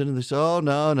Washington and they say, oh,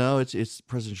 no, it's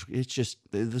presidential. It's just,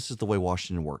 this is the way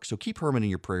Washington works. So keep Herman in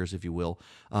your prayers, if you will.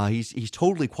 He's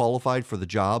totally qualified for the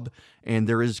job, and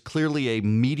there is clearly a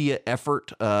media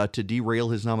effort to derail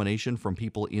his nomination from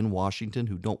people in Washington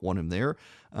who don't want him there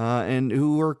and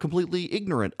who are completely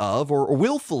ignorant of, or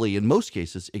willfully, in most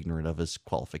cases, ignorant of his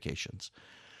qualifications.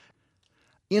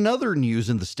 In other news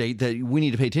in the state that we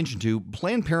need to pay attention to,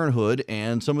 Planned Parenthood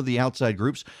and some of the outside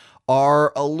groups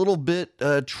are a little bit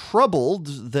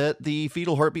troubled that the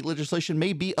fetal heartbeat legislation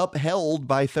may be upheld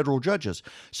by federal judges.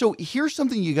 So here's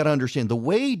something you got to understand. The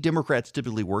way Democrats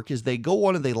typically work is they go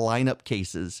on and they line up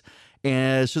cases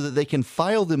so that they can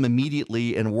file them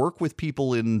immediately and work with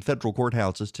people in federal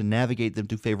courthouses to navigate them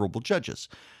to favorable judges.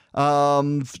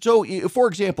 So, for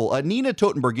example, Nina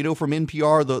Totenberg, from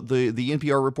NPR, the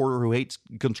NPR reporter who hates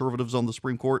conservatives on the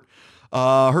Supreme Court,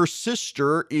 her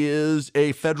sister is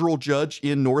a federal judge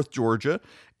in North Georgia.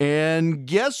 And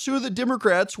guess who the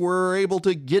Democrats were able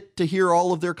to get to hear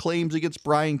all of their claims against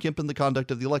Brian Kemp in the conduct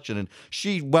of the election? And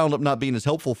she wound up not being as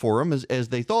helpful for him as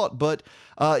they thought. But,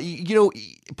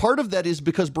 part of that is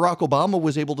because Barack Obama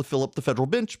was able to fill up the federal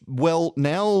bench. Well,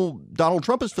 now Donald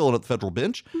Trump is filling up the federal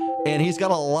bench, and he's got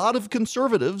a lot of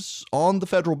conservatives on the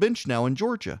federal bench now in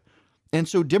Georgia. And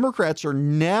so Democrats are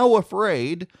now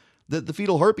afraid that the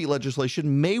fetal heartbeat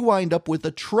legislation may wind up with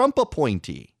a Trump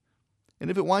appointee. And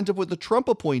if it winds up with a Trump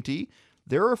appointee,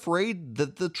 they're afraid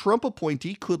that the Trump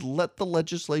appointee could let the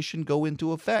legislation go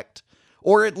into effect,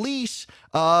 or at least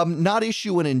not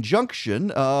issue an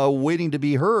injunction waiting to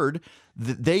be heard.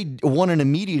 They want an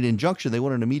immediate injunction. They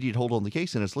want an immediate hold on the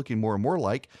case, and it's looking more and more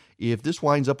like if this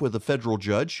winds up with a federal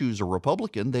judge who's a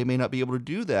Republican, they may not be able to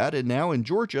do that. And now in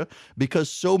Georgia, because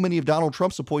so many of Donald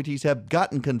Trump's appointees have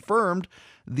gotten confirmed,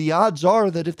 the odds are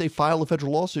that if they file a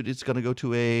federal lawsuit, it's going to go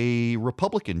to a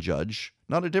Republican judge,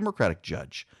 not a Democratic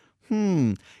judge.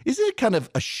 Isn't it kind of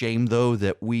a shame, though,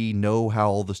 that we know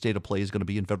how the state of play is going to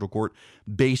be in federal court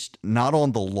based not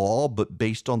on the law, but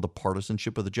based on the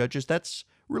partisanship of the judges? That's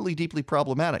really deeply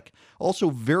problematic. Also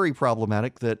very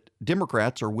problematic that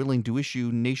Democrats are willing to issue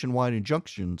nationwide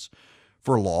injunctions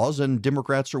for laws, and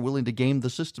Democrats are willing to game the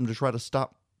system to try to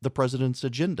stop the president's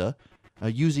agenda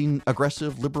using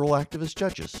aggressive liberal activist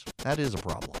judges. That is a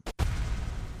problem.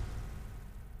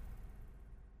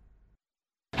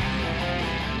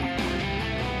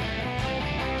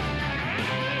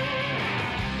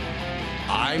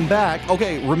 I'm back.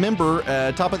 Okay, remember,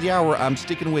 top of the hour, I'm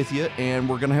sticking with you, and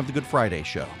we're going to have the Good Friday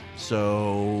show.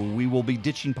 So we will be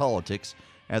ditching politics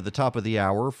at the top of the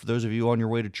hour. For those of you on your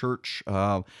way to church,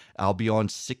 I'll be on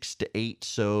 6 to 8,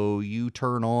 so you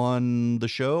turn on the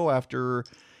show after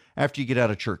you get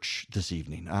out of church this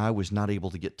evening. I was not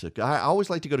able to get to... I always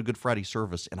like to go to Good Friday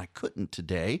service, and I couldn't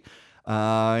today.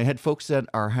 I had folks at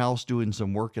our house doing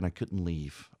some work, and I couldn't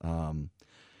leave.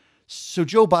 So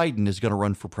Joe Biden is going to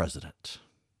run for president.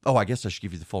 Oh, I guess I should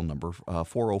give you the phone number,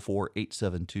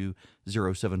 404-872-0750,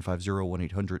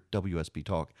 1-800-WSB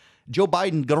Talk. Joe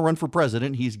Biden going to run for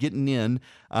president. He's getting in.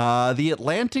 The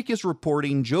Atlantic is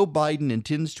reporting Joe Biden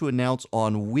intends to announce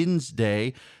on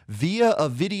Wednesday via a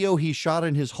video he shot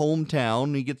in his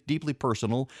hometown. He gets deeply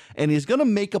personal, and he's going to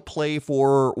make a play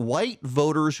for white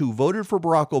voters who voted for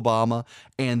Barack Obama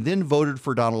and then voted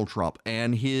for Donald Trump.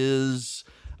 And his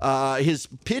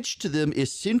pitch to them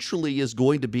essentially is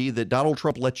going to be that Donald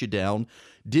Trump let you down,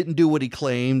 didn't do what he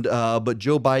claimed, but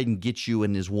Joe Biden gets you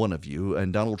and is one of you,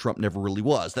 and Donald Trump never really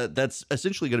was. That's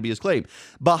essentially going to be his claim.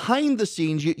 Behind the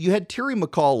scenes, you had Terry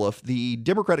McAuliffe, the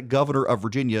Democratic governor of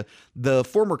Virginia, the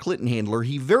former Clinton handler.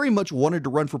 He very much wanted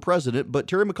to run for president, but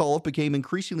Terry McAuliffe became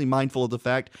increasingly mindful of the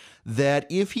fact that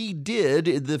if he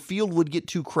did, the field would get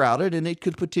too crowded, and it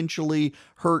could potentially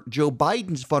hurt Joe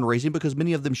Biden's fundraising because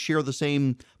many of them share the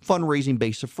same fundraising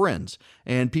base of friends.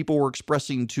 And people were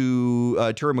expressing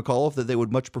to Terry McAuliffe that they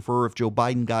would much prefer if Joe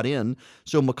Biden got in.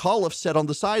 So McAuliffe sat on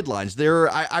the sidelines.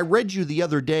 I read you the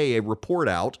other day a report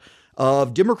out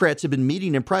of Democrats have been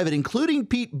meeting in private, including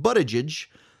Pete Buttigieg,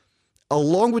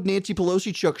 along with Nancy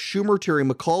Pelosi, Chuck Schumer, Terry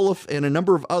McAuliffe, and a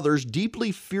number of others,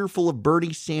 deeply fearful of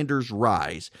Bernie Sanders'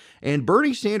 rise. And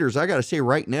Bernie Sanders, I got to say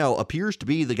right now, appears to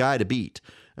be the guy to beat.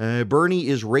 Bernie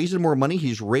is raising more money.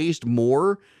 He's raised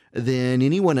more than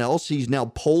anyone else. He's now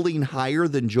polling higher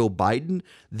than Joe Biden.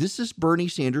 This is Bernie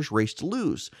Sanders' race to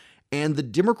lose. And the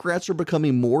Democrats are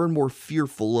becoming more and more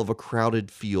fearful of a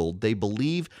crowded field. They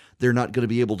believe they're not going to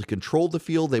be able to control the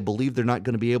field. They believe they're not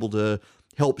going to be able to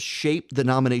help shape the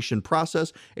nomination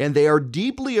process. And they are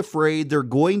deeply afraid they're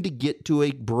going to get to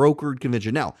a brokered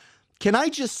convention. Now, can I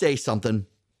just say something?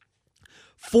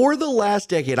 For the last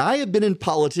decade, I have been in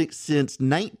politics since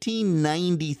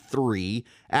 1993,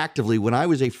 actively, when I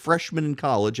was a freshman in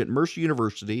college at Mercer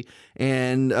University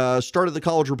and started the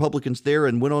College Republicans there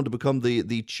and went on to become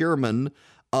the chairman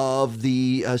of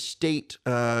the state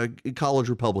college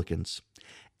Republicans.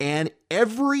 And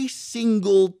every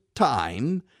single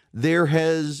time there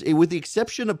has, with the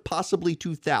exception of possibly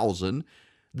 2000,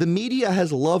 the media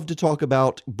has loved to talk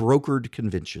about brokered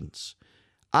conventions.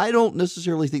 I don't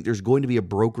necessarily think there's going to be a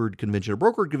brokered convention. A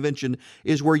brokered convention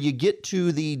is where you get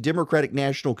to the Democratic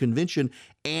National Convention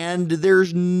and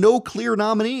there's no clear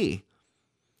nominee.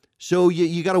 So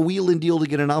you got to wheel and deal to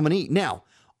get a nominee. Now,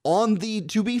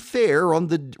 to be fair, on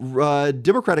the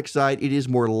Democratic side, it is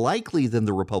more likely than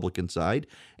the Republican side.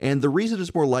 And the reason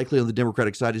it's more likely on the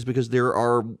Democratic side is because there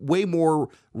are way more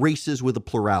races with a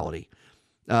plurality,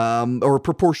 or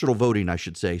proportional voting, I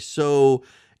should say. So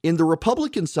in the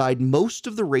Republican side, most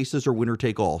of the races are winner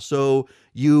take all. So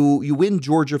you win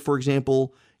Georgia, for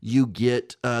example, you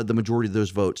get the majority of those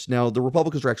votes. Now, the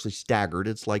Republicans are actually staggered.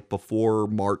 It's like before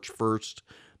March 1st,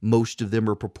 most of them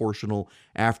are proportional.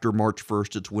 After March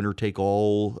 1st, it's winner take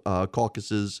all.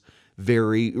 Caucuses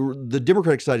vary. The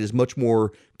Democratic side is much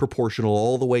more proportional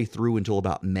all the way through until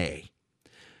about May.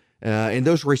 And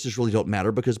those races really don't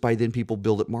matter because by then people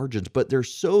build up margins. But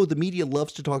the media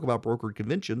loves to talk about brokered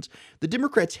conventions. The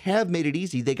Democrats have made it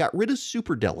easy. They got rid of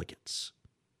superdelegates.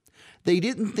 They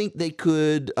didn't think they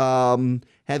could have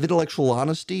intellectual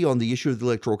honesty on the issue of the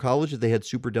Electoral College if they had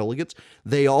superdelegates.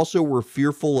 They also were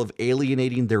fearful of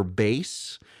alienating their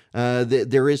base.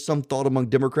 There is some thought among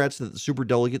Democrats that the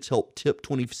superdelegates helped tip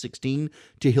 2016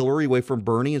 to Hillary away from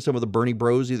Bernie, and some of the Bernie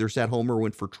bros either sat home or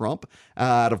went for Trump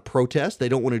out of protest. They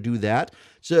don't want to do that.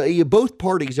 So both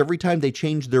parties, every time they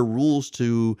change their rules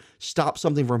to stop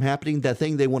something from happening, that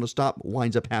thing they want to stop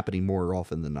winds up happening more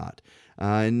often than not.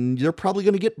 And they're probably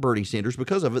going to get Bernie Sanders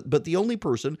because of it. But the only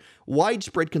person,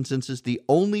 widespread consensus, the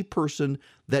only person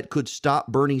that could stop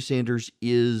Bernie Sanders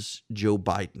is Joe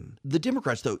Biden. The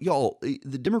Democrats, though,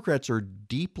 the Democrats are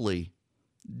deeply,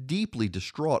 deeply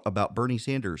distraught about Bernie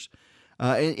Sanders.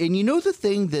 And you know the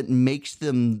thing that makes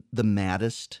them the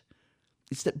maddest?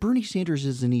 It's that Bernie Sanders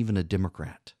isn't even a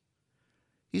Democrat.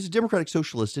 He's a Democratic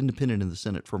Socialist independent in the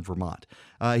Senate from Vermont.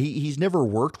 He's never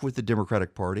worked with the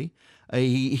Democratic Party.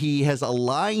 He has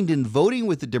aligned in voting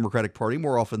with the Democratic Party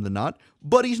more often than not,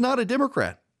 but he's not a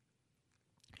Democrat.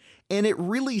 And it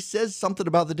really says something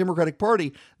about the Democratic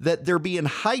Party that they're being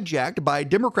hijacked by a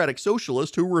Democratic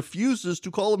Socialist who refuses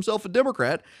to call himself a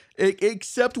Democrat,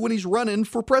 except when he's running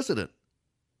for president.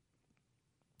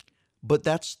 But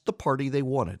that's the party they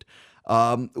wanted.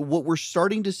 What we're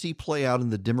starting to see play out in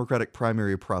the Democratic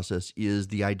primary process is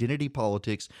the identity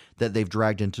politics that they've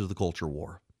dragged into the culture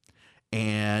war.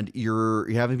 And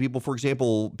you're having people, for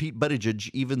example, Pete Buttigieg,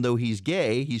 even though he's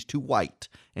gay, he's too white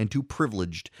and too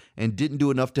privileged and didn't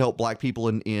do enough to help black people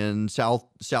in South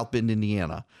Bend,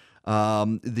 Indiana.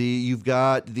 You've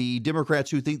got the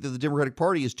Democrats who think that the Democratic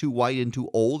Party is too white and too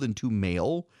old and too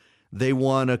male. They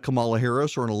want a Kamala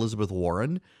Harris or an Elizabeth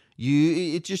Warren.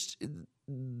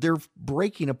 They're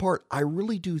breaking apart. I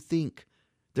really do think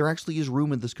there actually is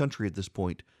room in this country at this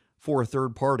point for a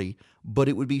third party, but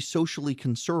it would be socially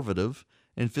conservative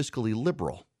and fiscally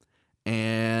liberal.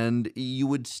 And you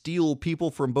would steal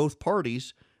people from both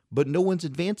parties, but no one's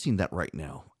advancing that right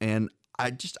now. And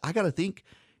I got to think,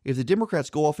 if the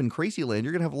Democrats go off in crazy land,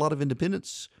 you're going to have a lot of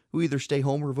independents who either stay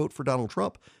home or vote for Donald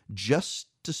Trump just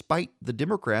to spite the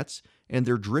Democrats and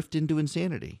their drift into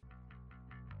insanity.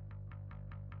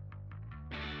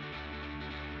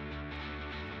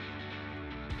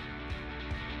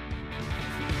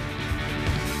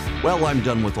 Well, I'm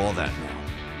done with all that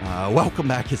now. Welcome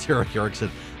back. It's Eric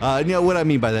Erickson. What I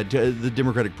mean by that, the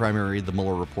Democratic primary, the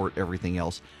Mueller report, everything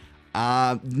else.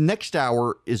 Next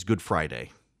hour is Good Friday.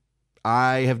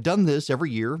 I have done this every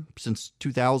year since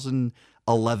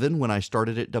 2011 when I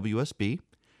started at WSB.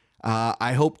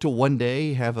 I hope to one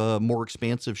day have a more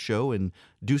expansive show and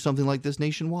do something like this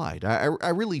nationwide. I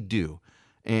really do.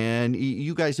 And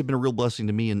you guys have been a real blessing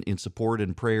to me in support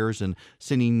and prayers and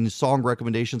sending song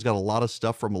recommendations. Got a lot of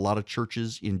stuff from a lot of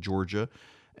churches in Georgia,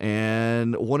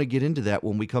 and want to get into that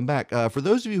when we come back. For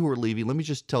those of you who are leaving, let me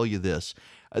just tell you this.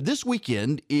 This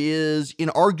weekend is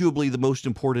inarguably the most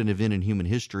important event in human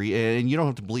history, and you don't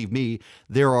have to believe me.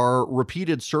 There are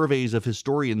repeated surveys of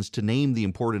historians to name the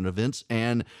important events,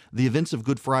 and the events of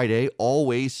Good Friday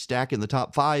always stack in the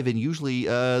top 5 and usually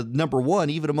number 1,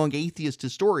 even among atheist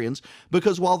historians,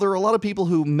 because while there are a lot of people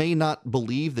who may not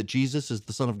believe that Jesus is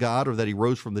the Son of God or that he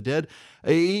rose from the dead,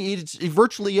 it's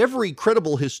virtually every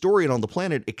credible historian on the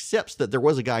planet accepts that there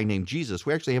was a guy named Jesus.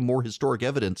 We actually have more historic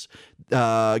evidence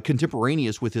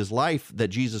contemporaneous with his life that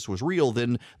Jesus was real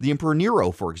than the Emperor Nero,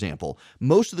 for example.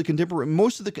 Most of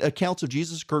the accounts of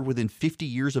Jesus occurred within 50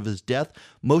 years of his death.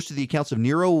 Most of the accounts of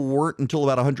Nero weren't until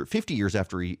about 150 years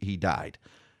after he died.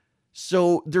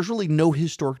 So there's really no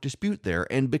historic dispute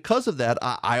there. And because of that,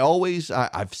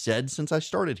 I've said since I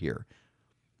started here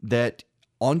that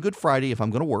on Good Friday, if I'm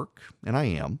going to work, and I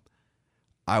am,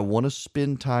 I want to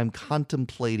spend time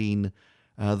contemplating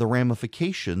the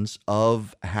ramifications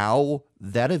of how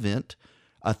that event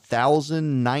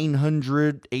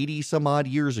 1,980 some odd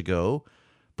years ago,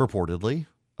 purportedly,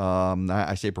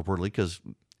 I say purportedly because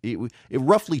it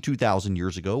roughly 2,000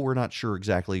 years ago, we're not sure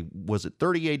exactly, was it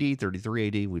 30 AD, 33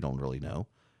 AD? We don't really know.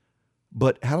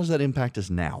 But how does that impact us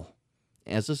now?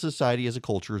 As a society, as a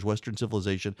culture, as Western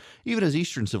civilization, even as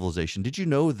Eastern civilization. Did you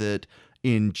know that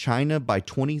in China by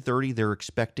 2030, they're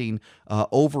expecting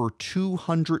over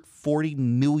 240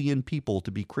 million people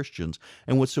to be Christians?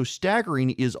 And what's so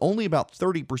staggering is only about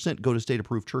 30% go to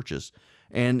state-approved churches.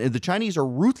 And the Chinese are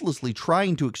ruthlessly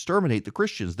trying to exterminate the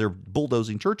Christians. They're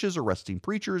bulldozing churches, arresting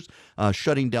preachers,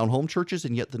 shutting down home churches,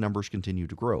 and yet the numbers continue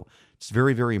to grow. It's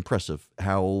very, very impressive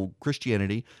how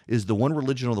Christianity is the one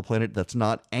religion on the planet that's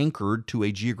not anchored to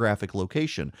a geographic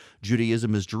location.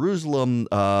 Judaism is Jerusalem,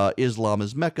 Islam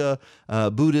is Mecca,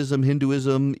 Buddhism,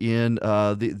 Hinduism in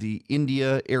the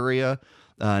India area,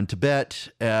 and Tibet,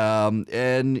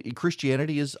 and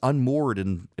Christianity is unmoored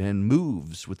and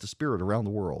moves with the Spirit around the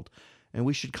world. And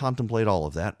we should contemplate all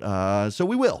of that. So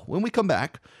we will. When we come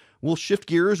back, we'll shift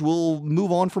gears. We'll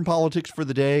move on from politics for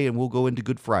the day, and we'll go into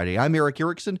Good Friday. I'm Eric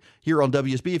Erickson here on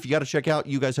WSB. If you got to check out,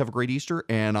 you guys have a great Easter,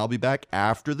 and I'll be back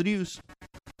after the news.